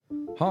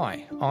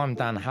Hi, I'm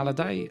Dan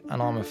Halliday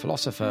and I'm a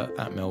philosopher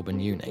at Melbourne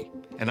Uni.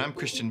 And I'm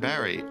Christian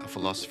Barry, a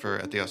philosopher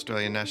at the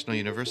Australian National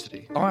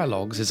University.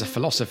 Dialogues is a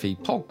philosophy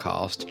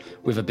podcast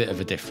with a bit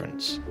of a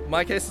difference.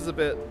 My case is a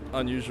bit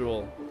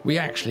unusual. We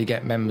actually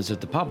get members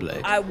of the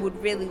public I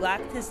would really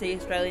like to see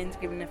Australians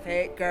given a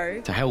fair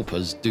go to help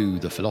us do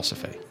the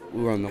philosophy.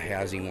 We were on the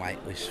housing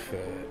wait list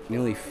for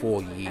nearly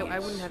 4 years. I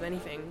wouldn't have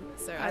anything,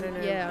 so I don't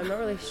know. Yeah, I'm not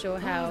really sure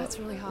how that's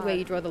really hard. where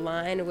you draw the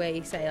line, where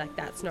you say, like,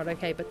 that's not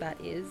okay, but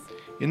that is.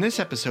 In this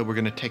episode, we're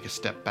going to take a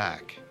step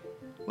back.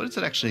 What does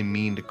it actually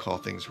mean to call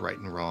things right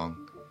and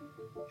wrong?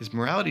 Is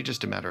morality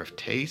just a matter of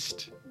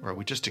taste? Or are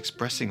we just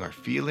expressing our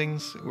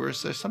feelings? Or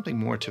is there something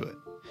more to it?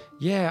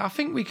 Yeah, I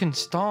think we can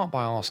start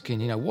by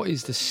asking, what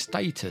is the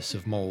status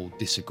of moral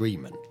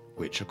disagreement,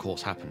 which of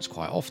course happens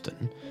quite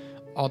often.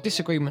 Are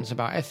disagreements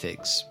about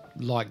ethics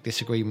like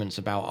disagreements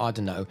about, I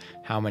don't know,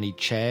 how many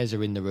chairs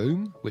are in the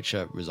room, which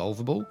are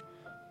resolvable?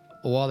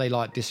 Or are they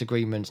like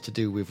disagreements to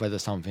do with whether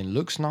something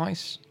looks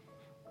nice?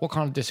 What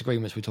kind of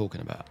disagreements are we talking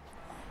about?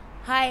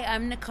 Hi,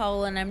 I'm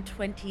Nicole and I'm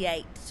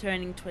 28,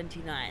 turning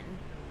 29.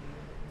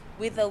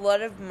 With a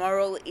lot of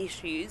moral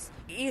issues,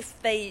 if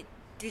they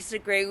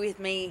disagree with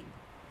me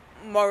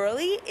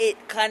morally,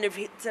 it kind of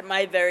hits at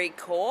my very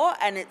core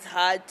and it's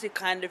hard to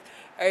kind of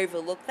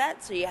overlook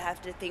that. So you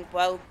have to think,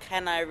 well,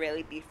 can I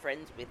really be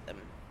friends with them?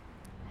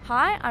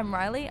 Hi, I'm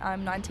Riley.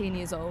 I'm 19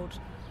 years old.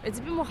 It's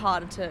a bit more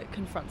harder to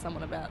confront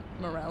someone about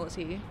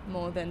morality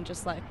more than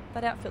just like,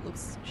 that outfit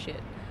looks shit.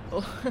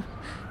 Or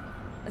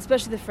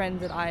especially the friend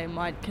that I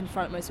might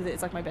confront most with it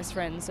is like my best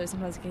friend, so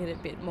sometimes it can get a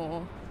bit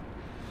more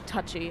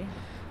touchy.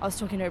 I was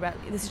talking to her about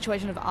the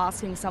situation of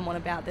asking someone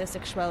about their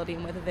sexuality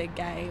and whether they're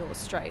gay or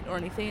straight or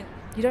anything.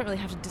 You don't really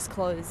have to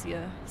disclose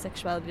your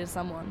sexuality to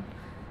someone.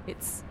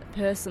 It's a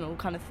personal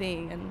kind of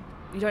thing, and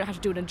you don't have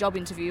to do it in a job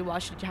interview. Why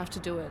should you have to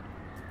do it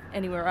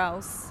anywhere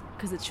else?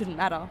 Because it shouldn't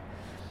matter.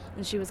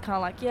 And she was kind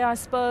of like, yeah, I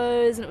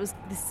suppose, and it was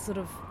this sort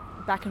of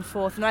back and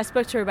forth. And I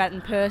spoke to her about it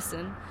in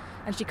person,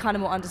 and she kind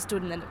of more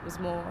understood, and then it was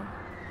more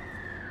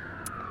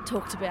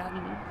talked about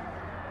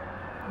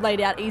and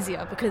laid out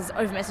easier, because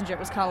over Messenger it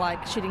was kind of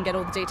like she didn't get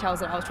all the details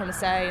that I was trying to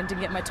say and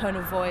didn't get my tone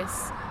of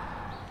voice.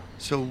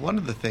 So one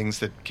of the things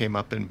that came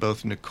up in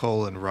both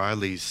Nicole and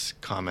Riley's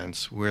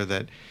comments were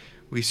that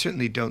we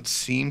certainly don't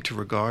seem to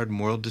regard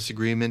moral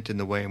disagreement in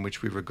the way in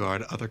which we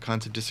regard other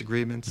kinds of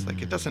disagreements. Mm-hmm.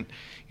 Like, it doesn't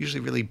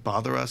usually really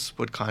bother us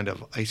what kind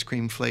of ice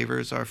cream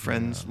flavors our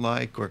friends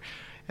like,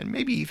 and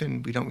maybe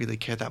even we don't really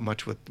care that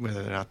much with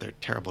whether or not they're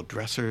terrible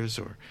dressers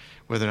or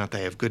whether or not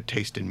they have good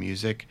taste in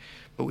music.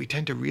 But we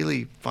tend to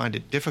really find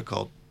it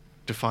difficult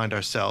to find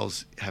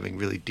ourselves having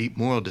really deep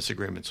moral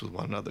disagreements with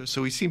one another.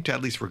 So we seem to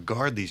at least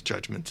regard these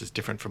judgments as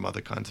different from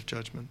other kinds of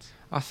judgments.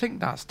 I think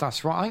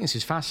that's right. I think this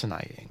is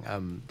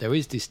fascinating. There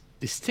is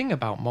this thing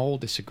about moral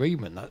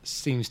disagreement that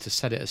seems to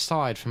set it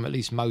aside from at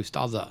least most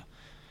other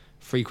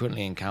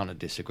frequently encountered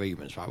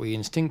disagreements, right? We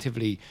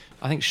instinctively,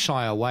 I think,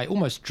 shy away,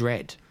 almost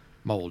dread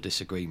moral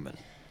disagreement.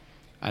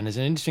 And there's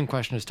an interesting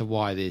question as to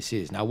why this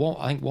is. Now,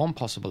 I think one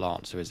possible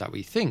answer is that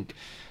we think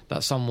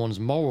that someone's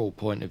moral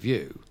point of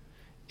view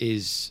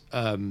is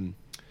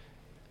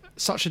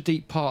such a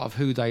deep part of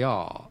who they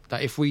are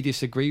that if we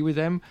disagree with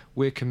them,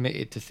 we're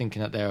committed to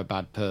thinking that they're a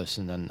bad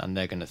person and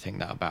they're going to think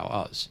that about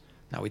us.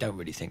 Now, we don't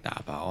really think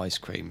that about ice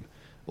cream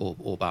or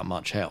about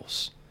much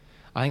else.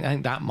 I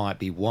think that might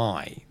be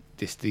why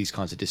these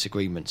kinds of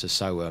disagreements are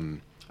so,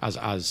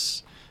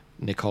 as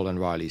Nicole and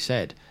Riley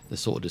said, the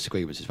sort of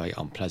disagreements is very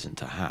unpleasant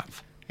to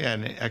have. Yeah,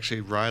 and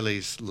actually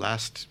Riley's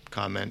last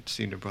comment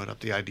seemed to brought up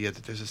the idea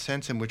that there's a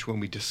sense in which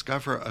when we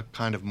discover a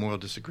kind of moral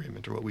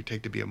disagreement, or what we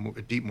take to be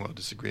a deep moral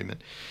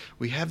disagreement,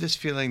 we have this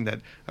feeling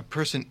that a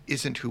person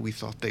isn't who we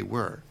thought they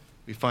were.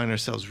 We find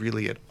ourselves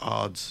really at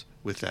odds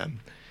with them,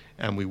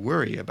 and we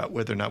worry about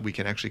whether or not we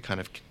can actually kind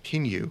of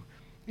continue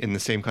in the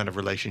same kind of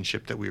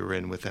relationship that we were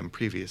in with them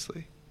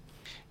previously.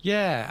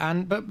 Yeah,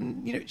 but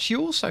she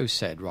also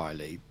said,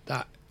 Riley,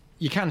 that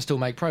you can still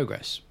make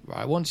progress,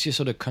 right? Once you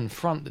sort of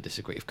confront the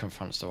disagreement, if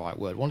confront's the right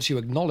word, once you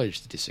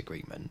acknowledge the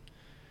disagreement,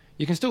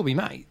 you can still be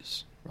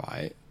mates,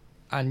 right?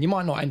 And you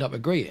might not end up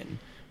agreeing,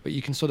 but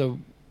you can sort of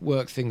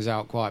work things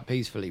out quite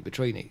peacefully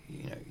between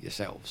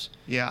yourselves.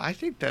 Yeah, I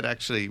think that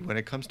actually, when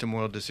it comes to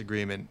moral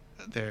disagreement,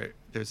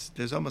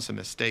 there's almost a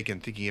mistake in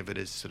thinking of it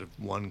as sort of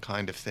one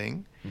kind of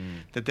thing.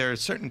 That there are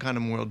certain kind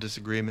of moral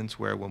disagreements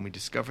where when we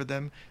discover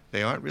them,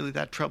 they aren't really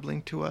that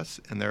troubling to us,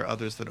 and there are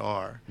others that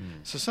are.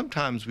 So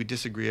sometimes we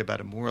disagree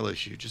about a moral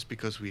issue just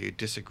because we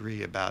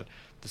disagree about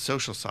the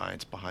social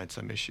science behind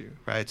some issue,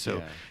 right?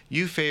 So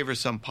you favor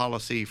some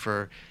policy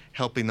for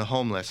helping the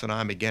homeless, and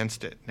I'm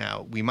against it.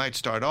 Now, we might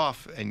start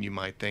off and you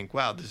might think,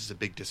 wow, this is a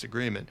big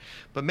disagreement.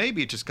 But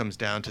maybe it just comes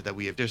down to that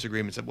we have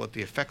disagreements of what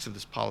the effects of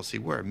this policy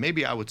were.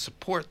 Maybe I would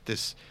support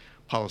this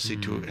policy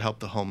to help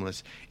the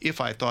homeless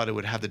if I thought it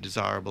would have the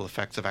desirable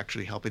effects of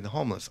actually helping the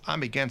homeless.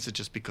 I'm against it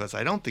just because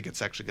I don't think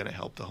it's actually going to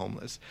help the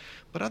homeless.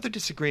 But other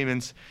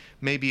disagreements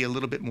may be a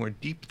little bit more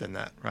deep than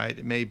that, right?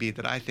 It may be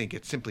that I think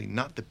it's simply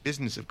not the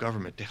business of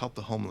government to help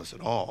the homeless at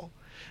all.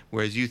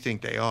 whereas you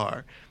think they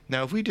are.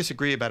 Now, if we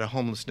disagree about a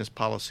homelessness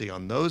policy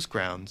on those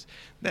grounds,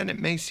 then it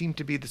may seem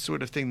to be the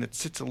sort of thing that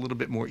sits a little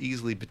bit more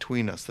easily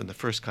between us than the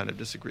first kind of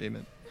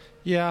disagreement.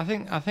 Yeah,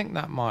 I think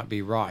that might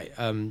be right.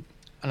 And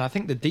I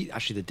think the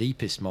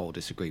deepest moral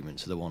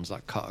disagreements are the ones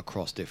that cut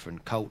across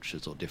different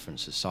cultures or different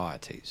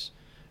societies,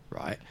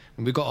 right?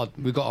 And we've got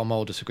our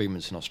moral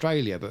disagreements in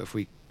Australia, but if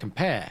we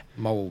compare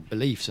moral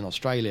beliefs in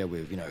Australia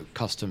with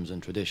customs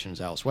and traditions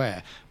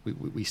elsewhere,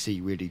 we see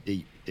really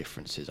deep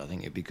differences. I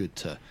think it'd be good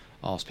to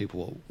ask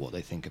people what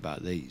they think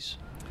about these.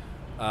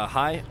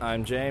 Hi,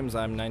 I'm James.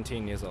 I'm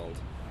 19 years old.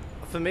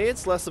 For me,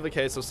 it's less of a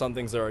case of some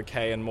things are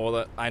okay and more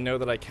that I know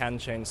that I can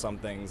change some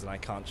things and I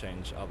can't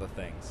change other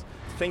things.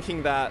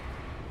 Thinking that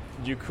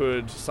you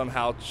could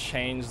somehow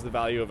change the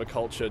value of a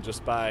culture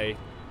just by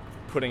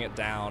putting it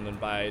down and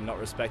by not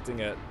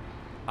respecting it,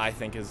 I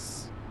think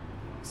is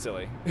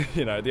silly.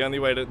 The only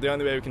way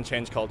we can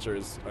change culture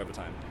is over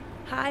time.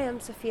 Hi,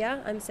 I'm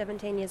Sophia. I'm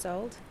 17 years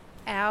old.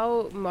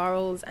 Our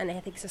morals and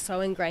ethics are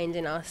so ingrained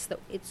in us that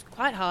it's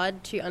quite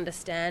hard to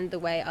understand the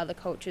way other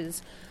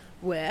cultures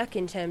work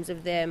in terms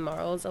of their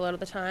morals a lot of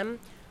the time.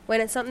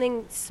 When it's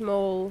something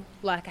small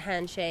like a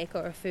handshake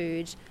or a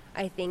food,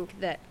 I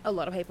think that a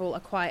lot of people are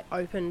quite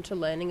open to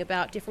learning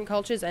about different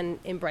cultures and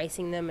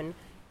embracing them, and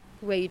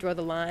where you draw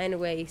the line,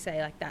 where you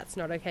say that's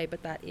not okay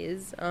but that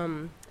is.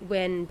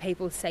 When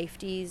people's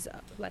safety is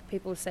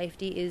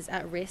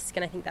at risk,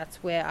 and I think that's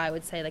where I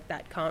would say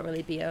that can't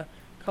really be a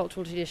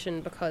cultural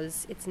tradition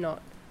because it's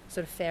not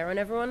sort of fair on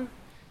everyone.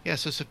 Yeah,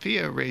 so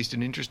Sophia raised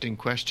an interesting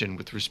question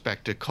with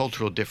respect to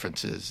cultural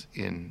differences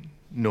in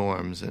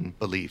norms and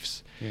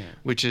beliefs,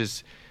 which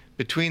is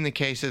between the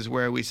cases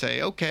where we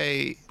say,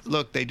 okay,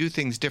 look, they do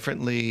things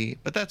differently,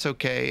 but that's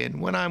okay,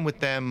 and when I'm with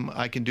them,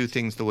 I can do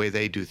things the way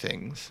they do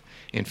things.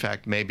 In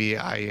fact, maybe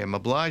I am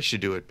obliged to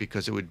do it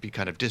because it would be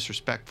kind of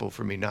disrespectful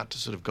for me not to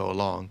sort of go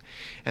along.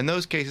 And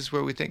those cases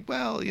where we think,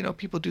 well,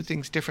 people do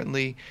things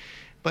differently,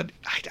 but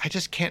I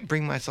just can't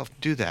bring myself to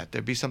do that.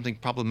 There'd be something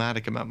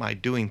problematic about my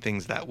doing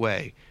things that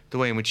way. The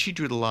way in which she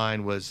drew the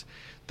line was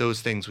those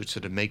things which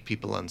sort of make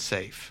people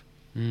unsafe.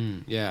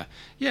 Yeah,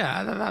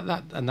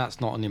 and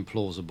that's not an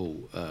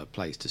implausible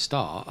place to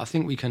start. I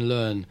think we can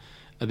learn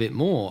a bit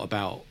more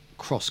about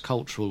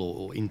cross-cultural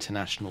or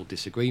international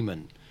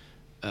disagreement,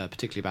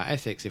 particularly about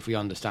ethics, if we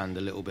understand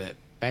a little bit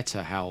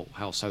better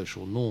how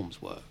social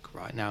norms work.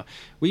 Right now,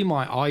 we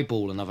might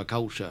eyeball another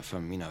culture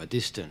from a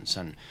distance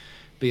and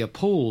be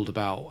appalled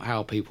about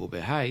how people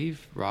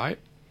behave, right?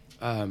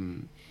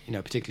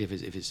 Particularly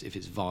if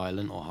it's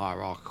violent or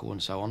hierarchical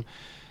and so on.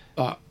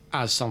 But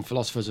as some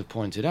philosophers have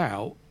pointed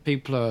out,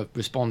 people are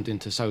responding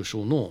to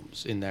social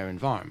norms in their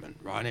environment,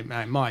 right? And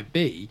it might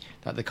be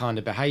that the kind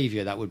of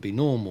behaviour that would be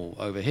normal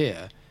over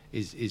here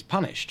is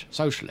punished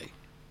socially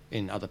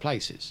in other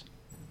places.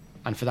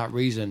 And for that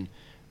reason,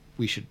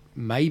 we should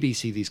maybe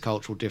see these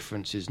cultural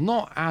differences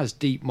not as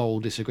deep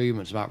moral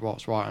disagreements about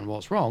what's right and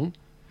what's wrong,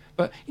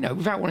 but,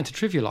 without wanting to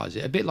trivialise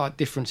it, a bit like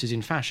differences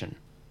in fashion.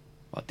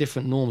 Like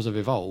different norms have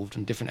evolved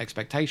and different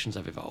expectations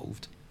have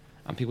evolved,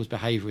 and people's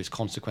behaviour is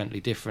consequently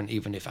different,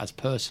 even if as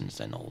persons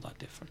they're not all that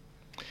different.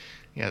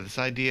 Yeah, this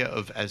idea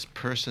of as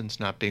persons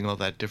not being all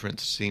that different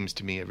seems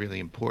to me a really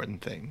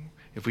important thing.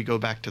 If we go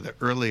back to the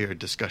earlier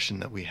discussion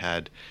that we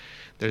had,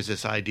 there's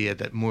this idea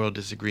that moral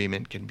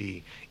disagreement can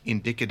be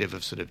indicative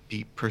of sort of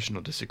deep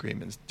personal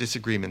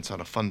disagreements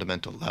on a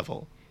fundamental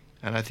level.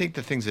 And I think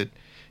the things that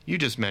you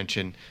just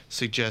mentioned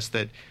suggest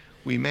that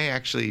we may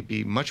actually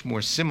be much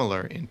more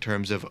similar in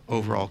terms of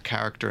overall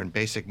character and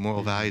basic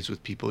moral values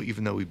with people,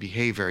 even though we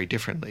behave very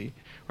differently,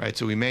 right?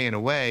 So we may, in a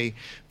way,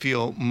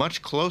 feel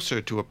much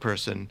closer to a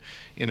person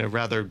in a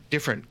rather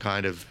different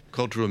kind of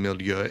cultural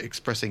milieu,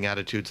 expressing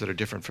attitudes that are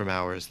different from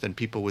ours, than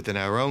people within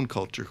our own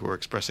culture who are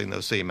expressing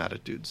those same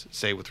attitudes,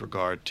 say with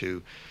regard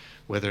to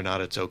whether or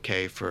not it's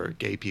okay for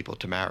gay people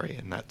to marry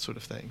and that sort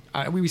of thing.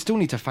 We still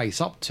need to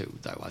face up to,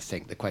 though, I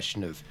think, the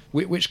question of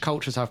which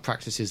cultures have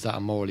practices that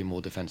are morally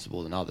more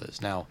defensible than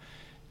others. Now,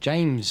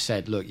 James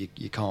said, look,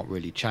 you can't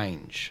really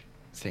change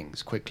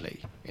things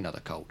quickly in other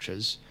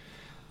cultures.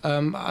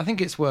 I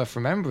think it's worth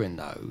remembering,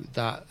 though,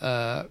 that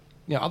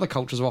other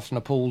cultures are often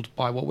appalled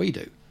by what we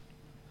do.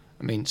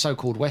 I mean,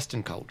 so-called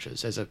Western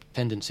cultures, there's a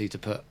tendency to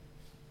put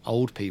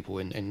old people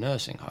in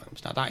nursing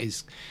homes. Now, that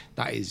is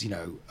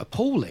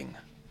appalling.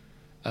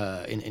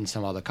 In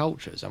some other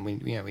cultures, and we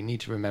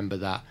need to remember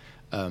that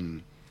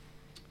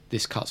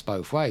this cuts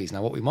both ways.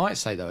 Now, what we might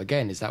say, though,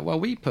 again, is that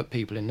we put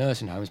people in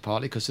nursing homes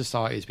partly because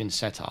society has been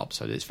set up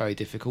so that it's very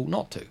difficult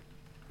not to,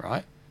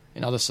 right?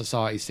 In other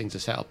societies, things are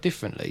set up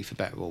differently, for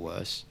better or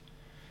worse,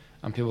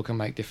 and people can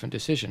make different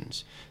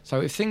decisions.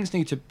 So, if things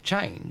need to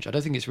change, I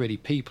don't think it's really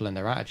people and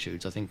their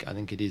attitudes. I think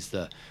it is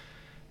the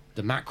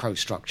macro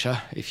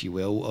structure, if you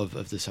will,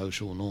 of the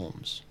social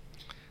norms.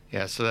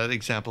 Yeah, so that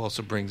example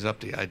also brings up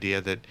the idea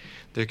that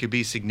there could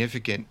be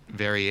significant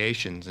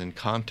variations in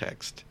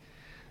context,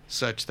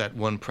 such that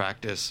one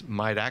practice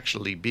might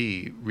actually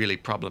be really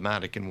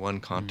problematic in one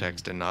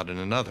context and not in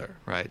another,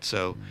 right?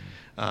 So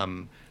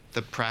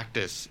the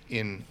practice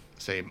in,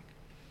 say,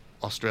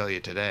 Australia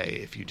today,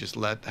 if you just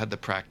had the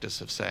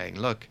practice of saying,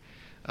 look,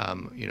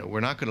 we're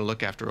not going to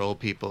look after old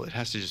people. It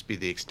has to just be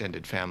the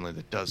extended family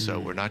that does so.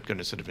 We're not going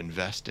to sort of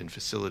invest in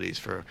facilities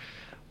for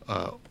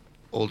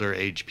older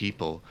age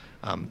people.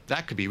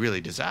 That could be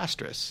really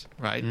disastrous,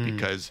 right?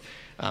 Because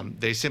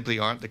they simply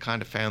aren't the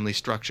kind of family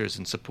structures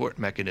and support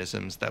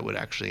mechanisms that would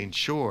actually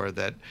ensure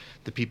that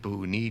the people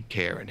who need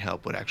care and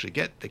help would actually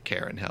get the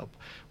care and help.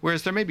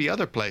 Whereas there may be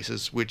other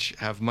places which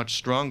have much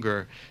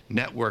stronger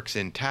networks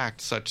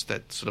intact, such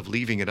that sort of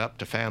leaving it up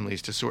to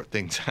families to sort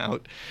things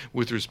out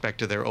with respect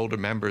to their older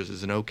members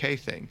is an okay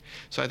thing.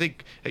 So I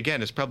think,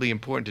 again, it's probably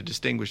important to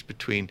distinguish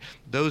between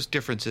those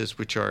differences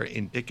which are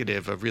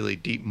indicative of really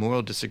deep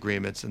moral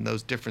disagreements and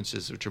those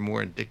differences which are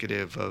more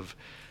indicative of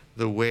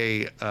the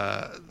way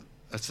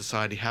a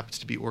society happens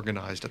to be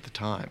organized at the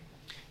time.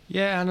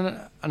 Yeah,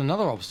 and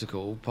another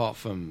obstacle, apart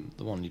from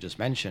the one you just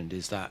mentioned,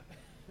 is that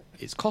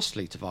it's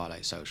costly to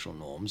violate social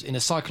norms in a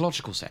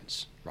psychological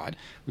sense, right?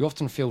 We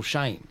often feel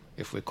shame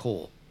if we're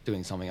caught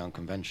doing something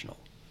unconventional.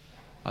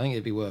 I think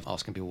it'd be worth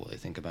asking people what they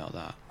think about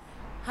that.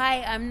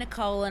 Hi, I'm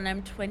Nicole and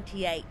I'm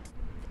 28.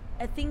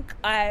 I think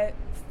I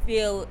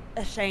feel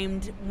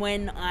ashamed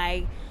when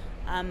I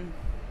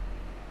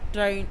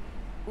don't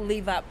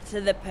live up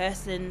to the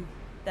person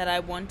that I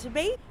want to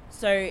be.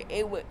 So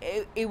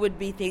it would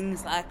be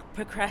things like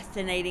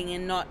procrastinating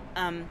and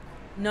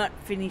not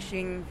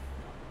finishing,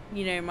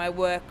 my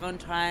work on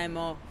time,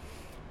 or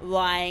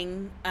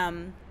lying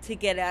to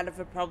get out of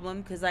a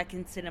problem, because I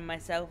consider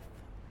myself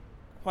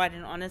quite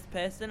an honest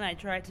person. I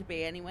try to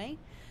be anyway,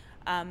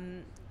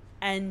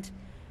 and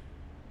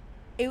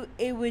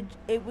it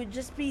would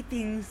just be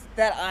things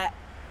that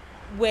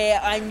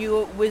where I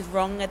knew it was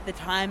wrong at the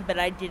time, but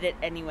I did it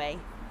anyway.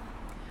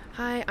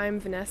 Hi, I'm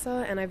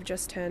Vanessa and I've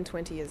just turned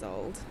 20 years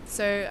old.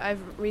 So I've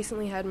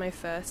recently had my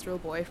first real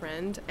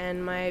boyfriend,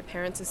 and my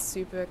parents are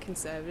super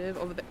conservative,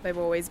 or they've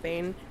always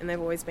been, and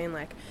they've always been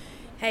like,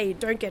 hey,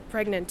 don't get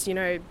pregnant,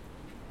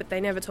 but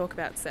they never talk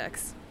about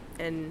sex,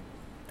 and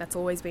that's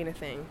always been a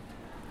thing.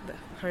 The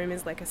home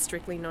is like a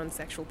strictly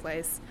non-sexual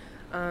place.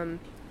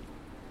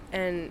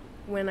 And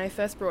when I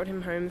first brought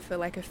him home for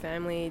like a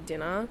family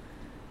dinner,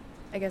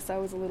 I guess I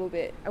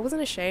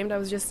wasn't ashamed, I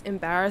was just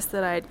embarrassed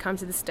that I'd come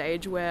to the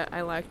stage where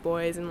I liked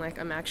boys and like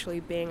I'm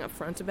actually being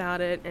upfront about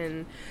it,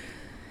 and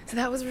so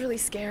that was really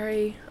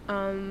scary.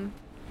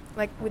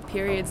 Like with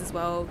periods as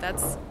well,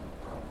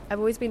 I've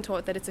always been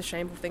taught that it's a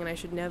shameful thing and I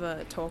should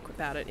never talk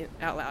about it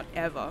out loud,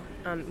 ever.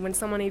 When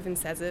someone even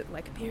says it,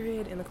 like a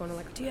period, in the corner,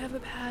 like, do you have a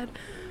pad?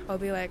 I'll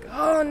be like,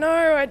 oh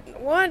no,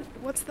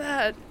 what's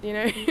that,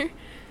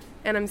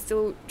 And I'm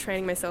still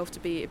training myself to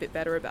be a bit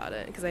better about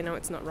it, because I know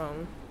it's not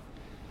wrong.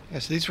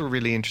 Yes, these were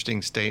really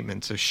interesting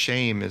statements. So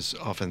shame is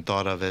often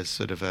thought of as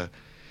sort of a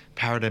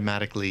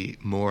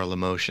paradigmatically moral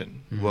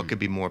emotion. Mm-hmm. What could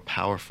be more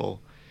powerful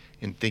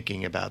in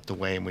thinking about the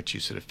way in which you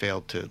sort of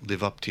failed to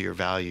live up to your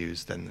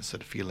values than the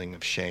sort of feeling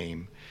of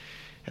shame?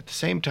 At the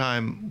same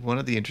time, one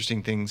of the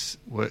interesting things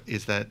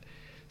is that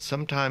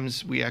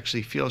sometimes we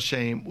actually feel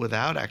shame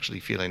without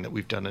actually feeling that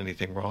we've done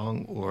anything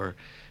wrong, or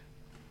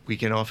we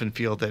can often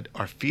feel that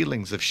our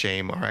feelings of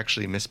shame are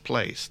actually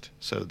misplaced.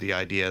 So the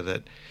idea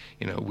that,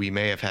 we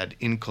may have had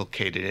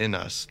inculcated in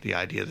us the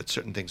idea that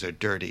certain things are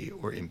dirty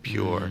or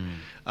impure.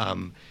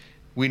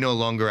 We no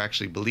longer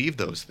actually believe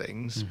those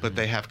things, but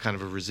they have kind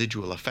of a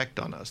residual effect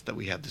on us, that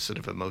we have this sort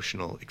of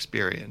emotional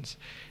experience.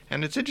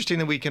 And it's interesting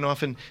that we can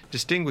often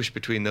distinguish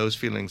between those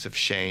feelings of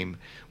shame,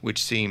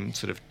 which seem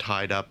sort of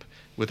tied up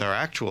with our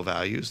actual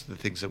values, the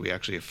things that we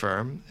actually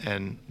affirm,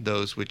 and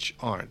those which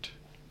aren't.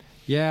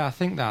 Yeah, I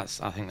think that's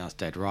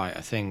dead right.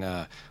 I think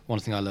one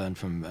thing I learned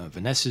from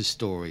Vanessa's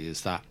story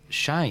is that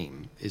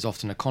shame is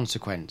often a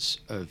consequence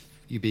of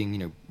you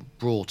being,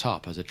 brought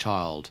up as a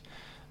child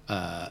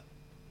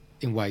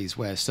in ways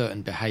where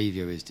certain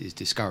behaviour is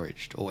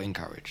discouraged or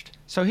encouraged.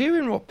 So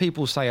hearing what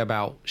people say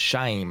about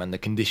shame and the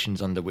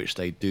conditions under which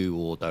they do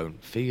or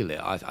don't feel it,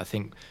 I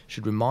think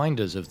should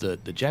remind us of the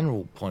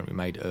general point we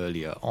made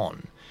earlier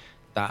on,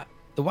 that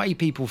the way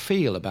people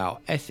feel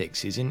about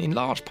ethics is in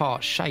large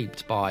part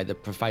shaped by the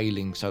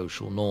prevailing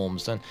social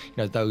norms and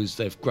those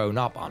they've grown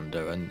up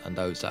under and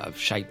those that have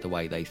shaped the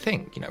way they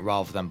think,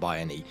 rather than by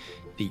any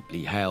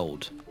deeply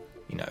held,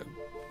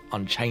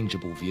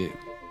 unchangeable view.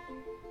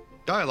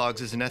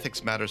 Dialogues is an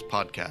Ethics Matters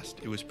podcast.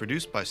 It was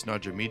produced by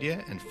Snodger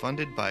Media and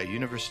funded by a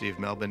University of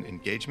Melbourne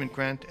engagement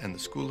grant and the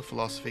School of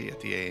Philosophy at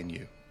the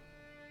ANU.